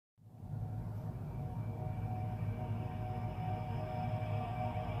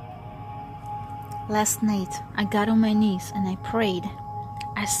Last night, I got on my knees and I prayed.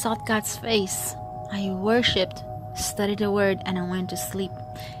 I sought God's face. I worshipped, studied the word, and I went to sleep.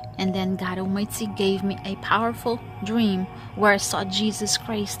 And then God Almighty gave me a powerful dream where I saw Jesus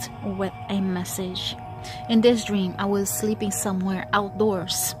Christ with a message. In this dream, I was sleeping somewhere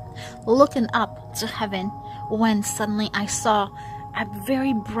outdoors, looking up to heaven, when suddenly I saw a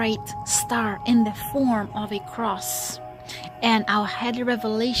very bright star in the form of a cross. And I had a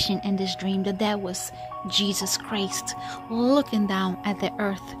revelation in this dream that was Jesus Christ looking down at the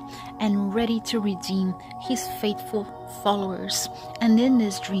earth and ready to redeem his faithful followers. And in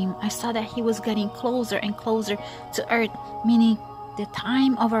this dream, I saw that he was getting closer and closer to earth, meaning the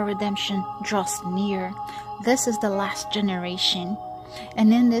time of our redemption draws near. This is the last generation.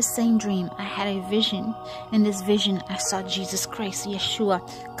 And in this same dream, I had a vision. In this vision, I saw Jesus Christ, Yeshua,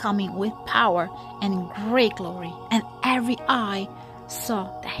 coming with power and great glory. And every eye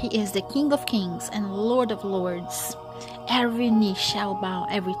saw that he is the King of Kings and Lord of Lords. Every knee shall bow,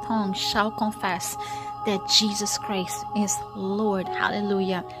 every tongue shall confess that Jesus Christ is Lord.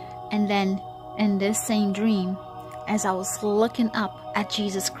 Hallelujah. And then in this same dream, as I was looking up at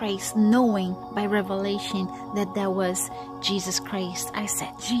Jesus Christ, knowing by revelation that there was Jesus Christ, I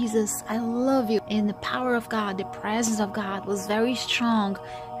said, Jesus, I love you. In the power of God, the presence of God was very strong.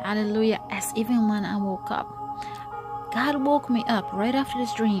 Hallelujah. As even when I woke up, God woke me up right after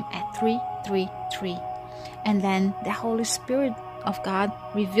this dream at 333. And then the Holy Spirit of God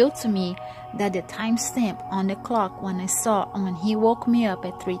revealed to me that the timestamp on the clock when he woke me up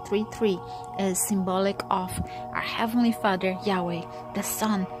at 333 is symbolic of our Heavenly Father Yahweh, the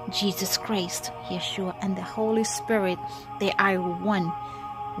Son Jesus Christ, Yeshua, and the Holy Spirit. They are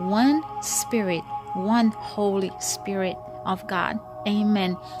one Spirit, one Holy Spirit of God.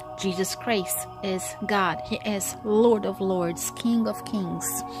 Amen. Jesus Christ is God. He is Lord of Lords, King of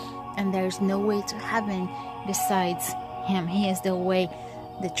Kings, and there is no way to heaven besides him. He is the way,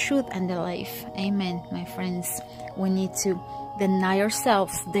 the truth, and the life. Amen, my friends. We need to deny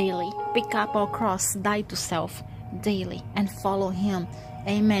ourselves daily, pick up our cross, die to self daily, and follow him.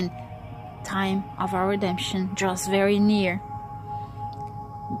 Amen. Time of our redemption draws very near.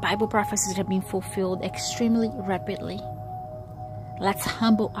 Bible prophecies are being fulfilled extremely rapidly. Let's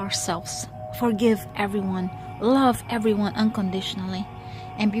humble ourselves, forgive everyone, love everyone unconditionally,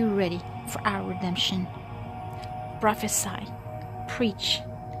 and be ready for our redemption. Prophesy, preach,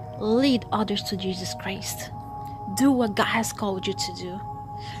 lead others to Jesus Christ. Do what God has called you to do.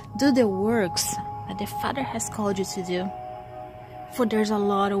 Do the works that the Father has called you to do. For there's a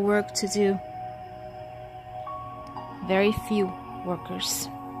lot of work to do. Very few workers.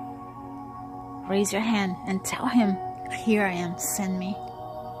 Raise your hand and tell him, here I am, send me.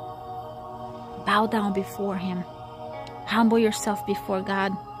 Bow down before him. Humble yourself before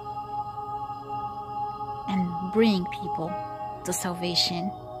God. And bring people to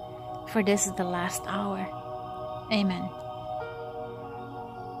salvation. For this is the last hour. Amen.